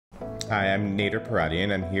Hi, I'm Nader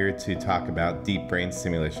Pouratian. I'm here to talk about deep brain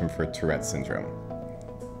stimulation for Tourette Syndrome.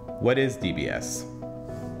 What is DBS?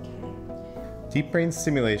 Deep brain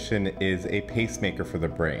stimulation is a pacemaker for the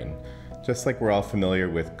brain. Just like we're all familiar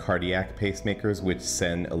with cardiac pacemakers, which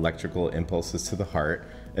send electrical impulses to the heart,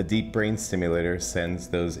 a deep brain stimulator sends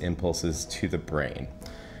those impulses to the brain.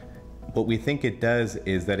 What we think it does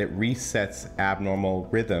is that it resets abnormal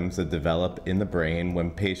rhythms that develop in the brain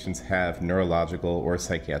when patients have neurological or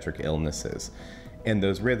psychiatric illnesses. And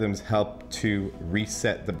those rhythms help to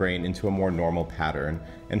reset the brain into a more normal pattern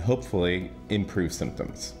and hopefully improve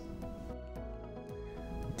symptoms.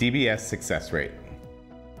 DBS success rate.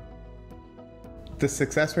 The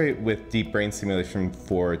success rate with deep brain stimulation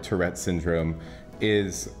for Tourette syndrome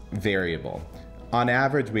is variable. On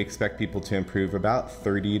average, we expect people to improve about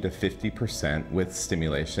 30 to 50% with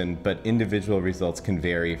stimulation, but individual results can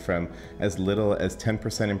vary from as little as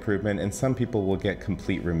 10% improvement, and some people will get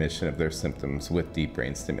complete remission of their symptoms with deep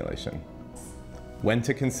brain stimulation. When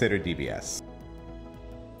to consider DBS?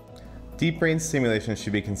 Deep brain stimulation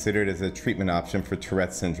should be considered as a treatment option for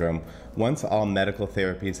Tourette syndrome once all medical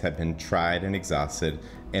therapies have been tried and exhausted,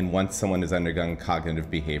 and once someone has undergone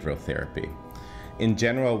cognitive behavioral therapy. In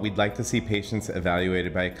general, we'd like to see patients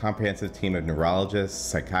evaluated by a comprehensive team of neurologists,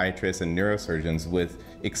 psychiatrists, and neurosurgeons with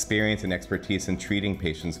experience and expertise in treating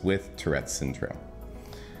patients with Tourette syndrome.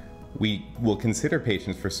 We will consider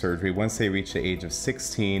patients for surgery once they reach the age of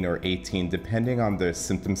 16 or 18, depending on their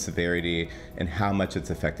symptom severity and how much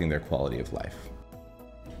it's affecting their quality of life.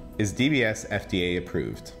 Is DBS FDA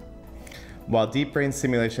approved? While deep brain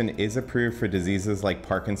stimulation is approved for diseases like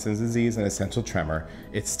Parkinson's disease and essential tremor,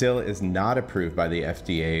 it still is not approved by the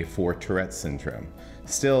FDA for Tourette syndrome.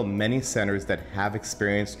 Still, many centers that have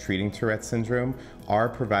experience treating Tourette syndrome are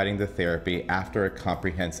providing the therapy after a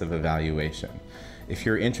comprehensive evaluation. If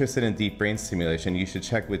you're interested in deep brain stimulation, you should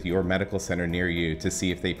check with your medical center near you to see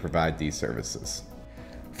if they provide these services.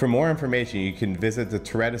 For more information, you can visit the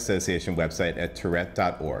Tourette Association website at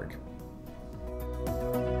tourette.org.